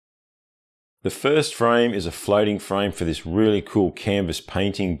The first frame is a floating frame for this really cool canvas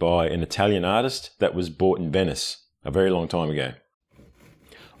painting by an Italian artist that was bought in Venice a very long time ago.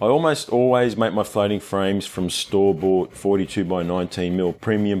 I almost always make my floating frames from store-bought 42 by 19mm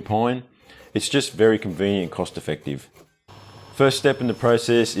premium pine. It's just very convenient and cost effective. First step in the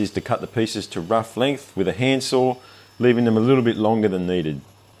process is to cut the pieces to rough length with a handsaw, leaving them a little bit longer than needed.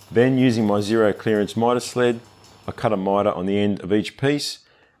 Then using my zero clearance miter sled, I cut a miter on the end of each piece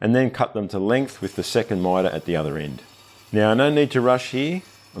and then cut them to length with the second miter at the other end. Now, no need to rush here.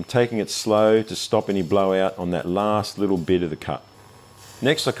 I'm taking it slow to stop any blowout on that last little bit of the cut.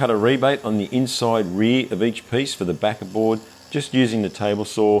 Next, I cut a rebate on the inside rear of each piece for the backer board, just using the table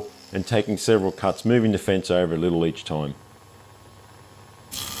saw and taking several cuts, moving the fence over a little each time.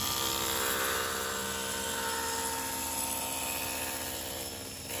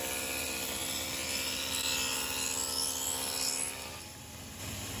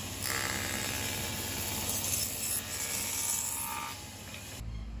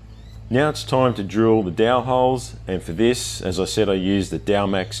 Now it's time to drill the dowel holes, and for this, as I said, I use the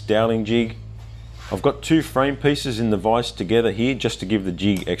Dowelmax doweling jig. I've got two frame pieces in the vise together here just to give the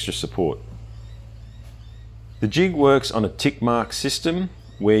jig extra support. The jig works on a tick mark system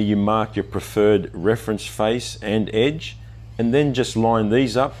where you mark your preferred reference face and edge and then just line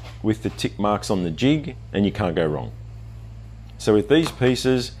these up with the tick marks on the jig and you can't go wrong. So with these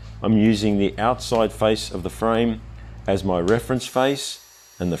pieces, I'm using the outside face of the frame as my reference face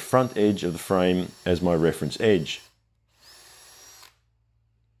and the front edge of the frame as my reference edge.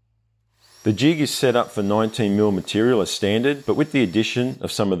 The jig is set up for 19mm material as standard, but with the addition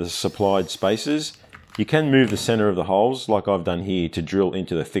of some of the supplied spacers, you can move the center of the holes like I've done here to drill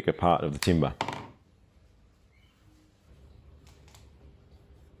into the thicker part of the timber.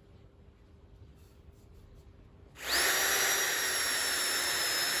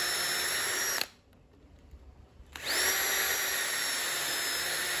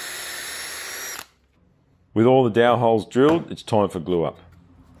 With all the dowel holes drilled, it's time for glue up.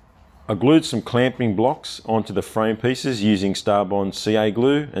 I glued some clamping blocks onto the frame pieces using Starbond CA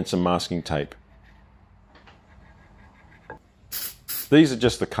glue and some masking tape. These are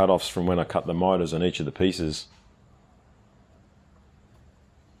just the cut-offs from when I cut the mitres on each of the pieces.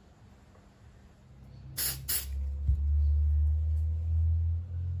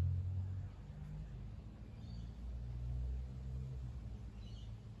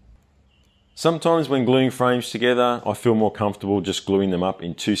 Sometimes when gluing frames together, I feel more comfortable just gluing them up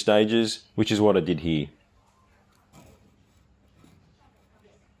in two stages, which is what I did here.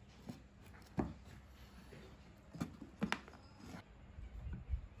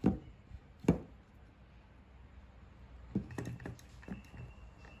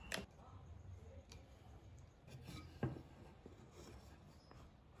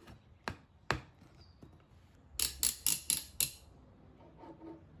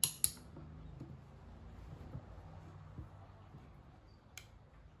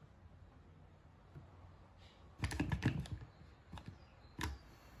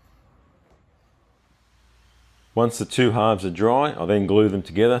 Once the two halves are dry, I then glue them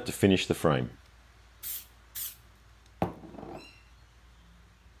together to finish the frame.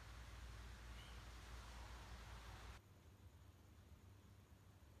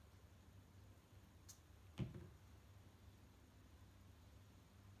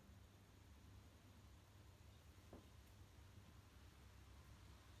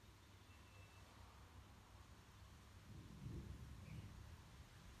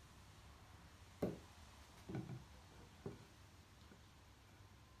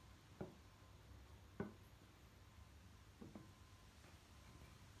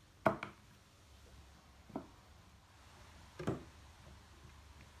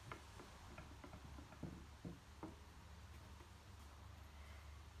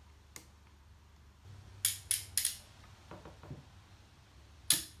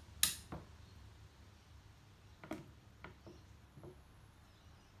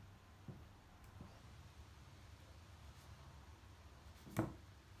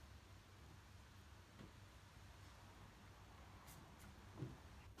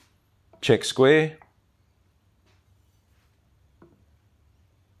 Check square.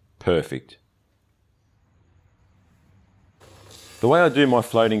 Perfect. The way I do my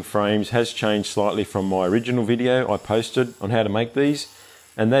floating frames has changed slightly from my original video I posted on how to make these,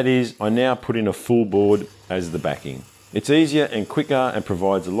 and that is I now put in a full board as the backing. It's easier and quicker and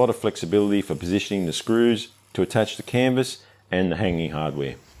provides a lot of flexibility for positioning the screws to attach the canvas and the hanging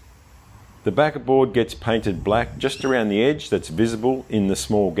hardware. The backer board gets painted black just around the edge that's visible in the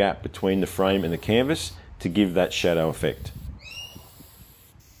small gap between the frame and the canvas to give that shadow effect.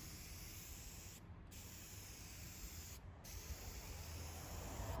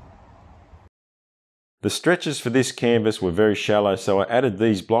 The stretches for this canvas were very shallow, so I added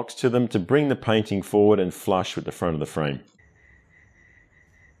these blocks to them to bring the painting forward and flush with the front of the frame.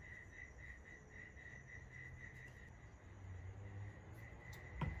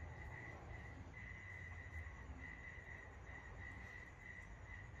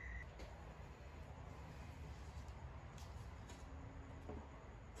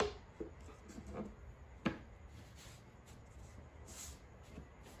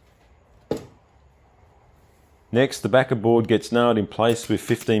 Next, the backer board gets nailed in place with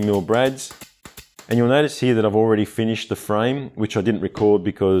 15mm brads. And you'll notice here that I've already finished the frame, which I didn't record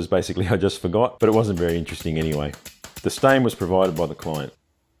because basically I just forgot, but it wasn't very interesting anyway. The stain was provided by the client.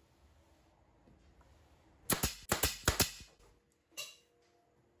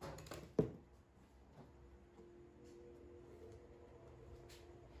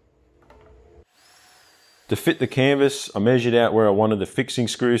 To fit the canvas, I measured out where I wanted the fixing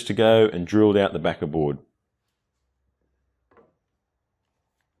screws to go and drilled out the backer board.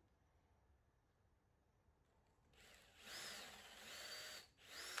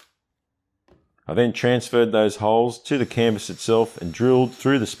 I then transferred those holes to the canvas itself and drilled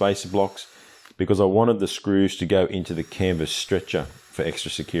through the spacer blocks because I wanted the screws to go into the canvas stretcher for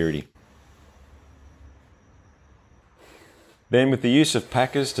extra security. Then with the use of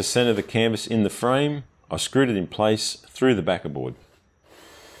packers to center the canvas in the frame, I screwed it in place through the backer board.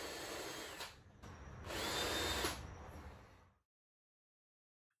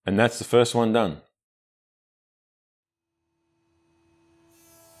 And that's the first one done.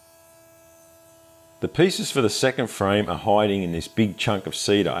 The pieces for the second frame are hiding in this big chunk of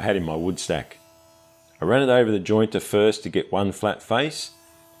cedar I had in my wood stack. I ran it over the jointer first to get one flat face,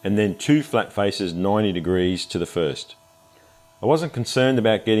 and then two flat faces 90 degrees to the first. I wasn't concerned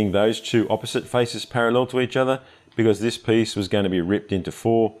about getting those two opposite faces parallel to each other because this piece was going to be ripped into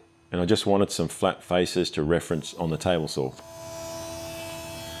four, and I just wanted some flat faces to reference on the table saw.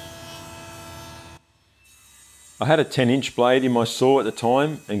 I had a 10-inch blade in my saw at the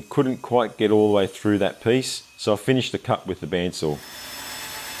time and couldn't quite get all the way through that piece, so I finished the cut with the bandsaw.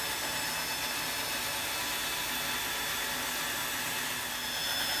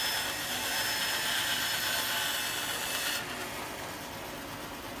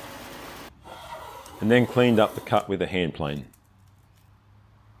 And then cleaned up the cut with a hand plane.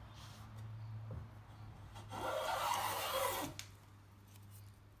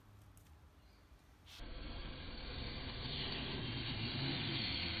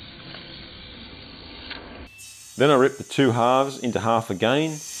 Then I ripped the two halves into half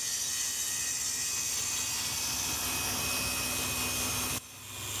again.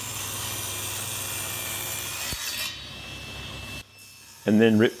 And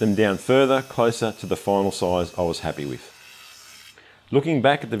then ripped them down further, closer to the final size I was happy with. Looking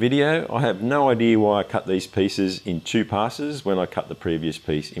back at the video, I have no idea why I cut these pieces in two passes when I cut the previous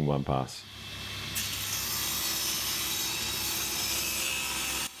piece in one pass.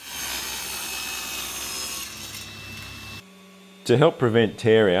 To help prevent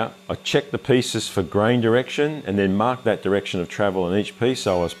tear out, I checked the pieces for grain direction and then marked that direction of travel on each piece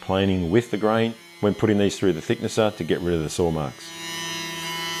so I was planing with the grain when putting these through the thicknesser to get rid of the saw marks.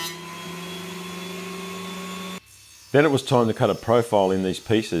 Then it was time to cut a profile in these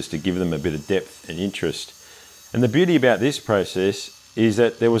pieces to give them a bit of depth and interest. And the beauty about this process is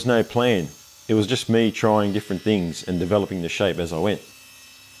that there was no plan. It was just me trying different things and developing the shape as I went.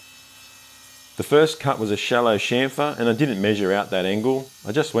 The first cut was a shallow chamfer and I didn't measure out that angle.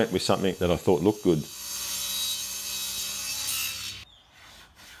 I just went with something that I thought looked good.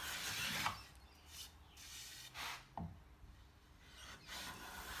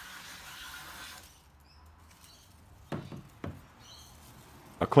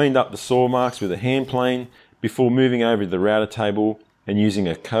 I cleaned up the saw marks with a hand plane before moving over to the router table and using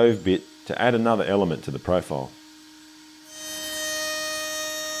a cove bit to add another element to the profile.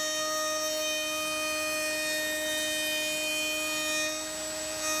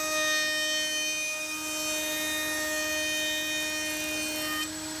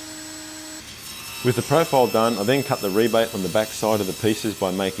 With the profile done, I then cut the rebate on the back side of the pieces by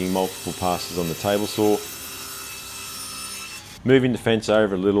making multiple passes on the table saw, moving the fence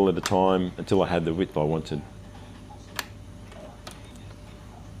over a little at a time until I had the width I wanted.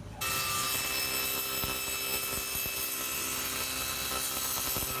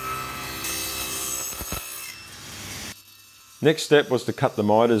 Next step was to cut the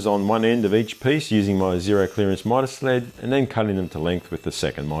mitres on one end of each piece using my zero clearance mitre sled and then cutting them to length with the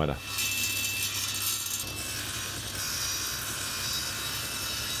second mitre.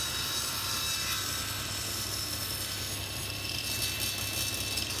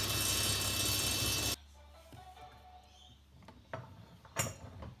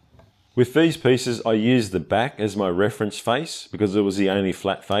 With these pieces, I used the back as my reference face because it was the only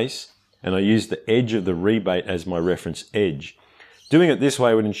flat face, and I used the edge of the rebate as my reference edge. Doing it this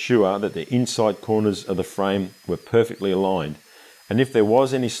way would ensure that the inside corners of the frame were perfectly aligned, and if there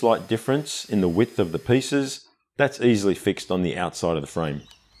was any slight difference in the width of the pieces, that's easily fixed on the outside of the frame.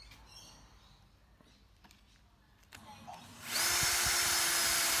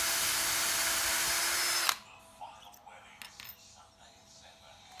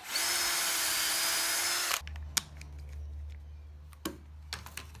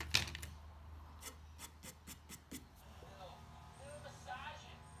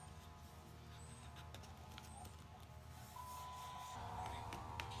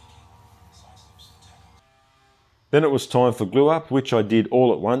 Then it was time for glue up, which I did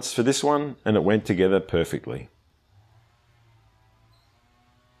all at once for this one, and it went together perfectly.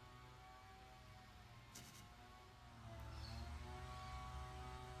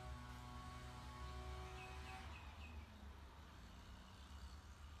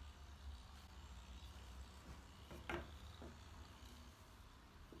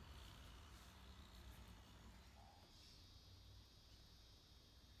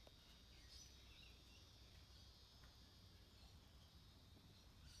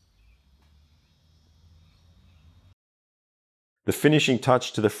 The finishing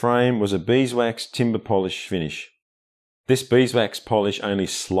touch to the frame was a beeswax timber polish finish. This beeswax polish only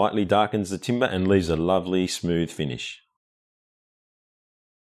slightly darkens the timber and leaves a lovely smooth finish.